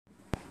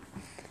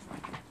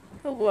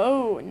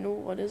Hello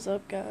and what is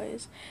up,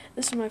 guys?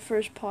 This is my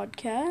first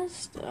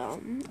podcast.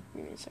 Give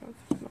me a second.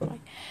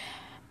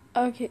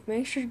 Okay,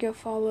 make sure to go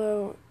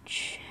follow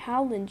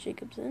Hallen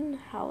Jacobson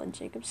on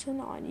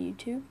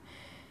YouTube.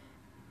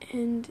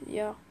 And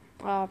yeah,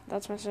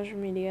 that's my social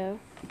media.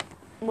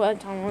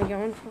 What time we're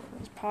going for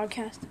this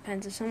podcast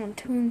depends if someone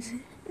tunes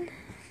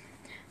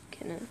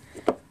in.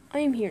 I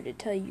am here to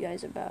tell you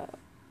guys about.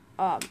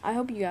 I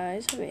hope you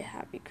guys have a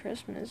happy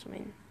Christmas.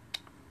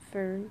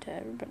 To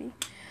everybody.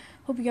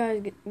 Hope you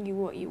guys get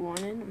what you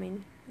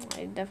wanted.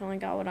 I definitely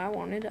got what I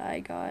wanted. I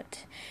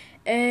got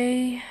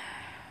I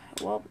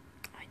got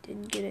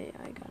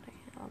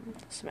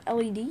some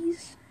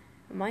LEDs,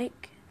 a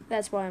mic.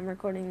 That's why I'm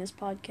recording this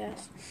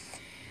podcast.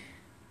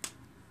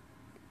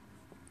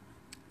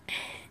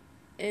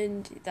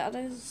 And that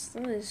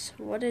is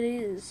what it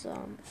is. I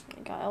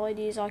got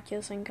LEDs,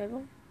 Oculus, and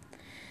cable,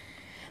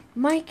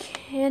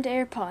 mic, and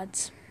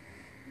AirPods.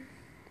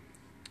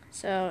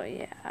 So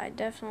yeah, I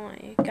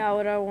definitely got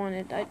what I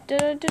wanted. I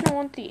didn't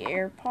want the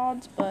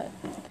AirPods, but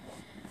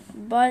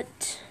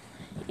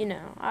you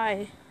know,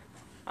 I'm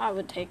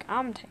taking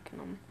them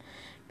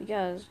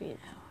because you know,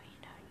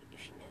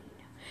 if you know.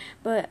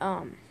 But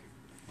I'm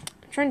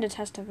trying to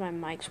test if my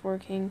mic's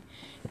working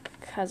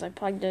because I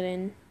plugged it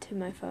into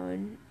my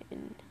phone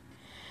and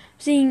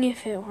seeing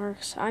if it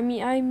works. I'm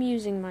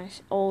using my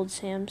old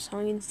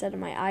Samsung instead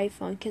of my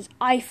iPhone because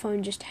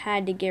iPhone just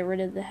had to get rid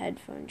of the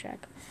headphone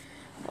jack.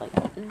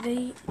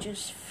 They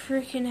just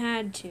freaking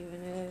had to,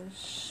 and it was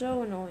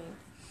so annoying.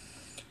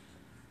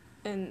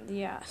 And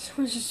yeah, it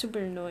was just super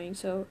annoying.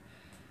 So,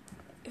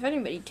 if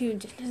anybody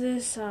tuned into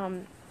this, tell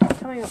me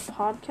what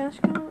podcast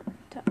you got.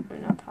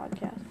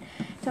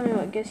 Tell me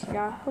what gifts you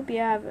got. Hope you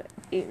have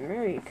a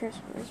Merry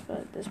Christmas,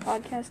 but this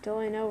podcast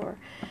still ain't over.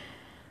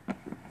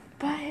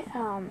 But,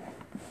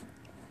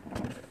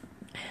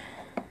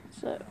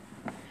 so,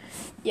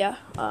 yeah,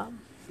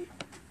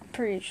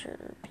 pretty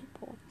sure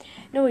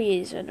no, he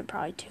is going to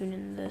probably tune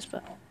into this,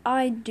 but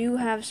I do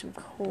have some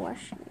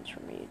questions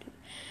from YouTube.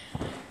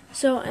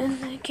 So,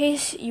 in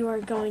case you are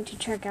going to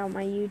check out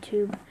my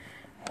YouTube,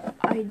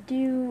 I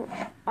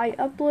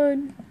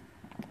upload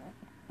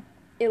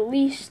at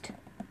least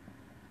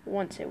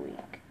once a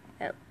week.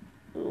 At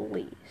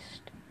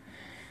least.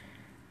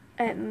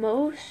 At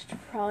most,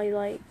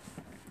 probably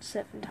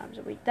 7 times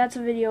a week. That's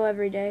a video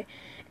every day.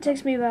 It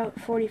takes me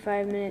about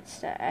 45 minutes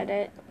to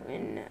edit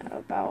and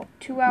about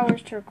 2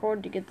 hours to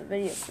record to get the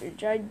video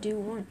footage I do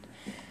want.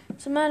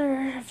 It's a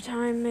matter of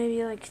time,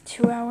 maybe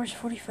 2 hours,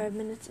 45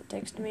 minutes it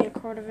takes to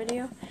record a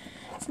video.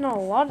 It's not a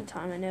lot of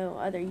time. I know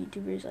other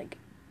YouTubers like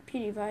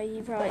PewDiePie,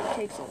 he probably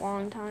takes a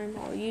long time,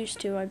 or used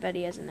to. I bet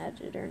he has an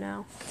editor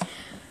now.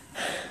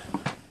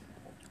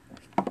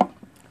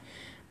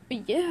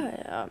 But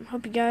yeah,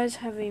 hope you guys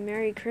have a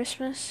Merry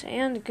Christmas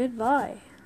and goodbye.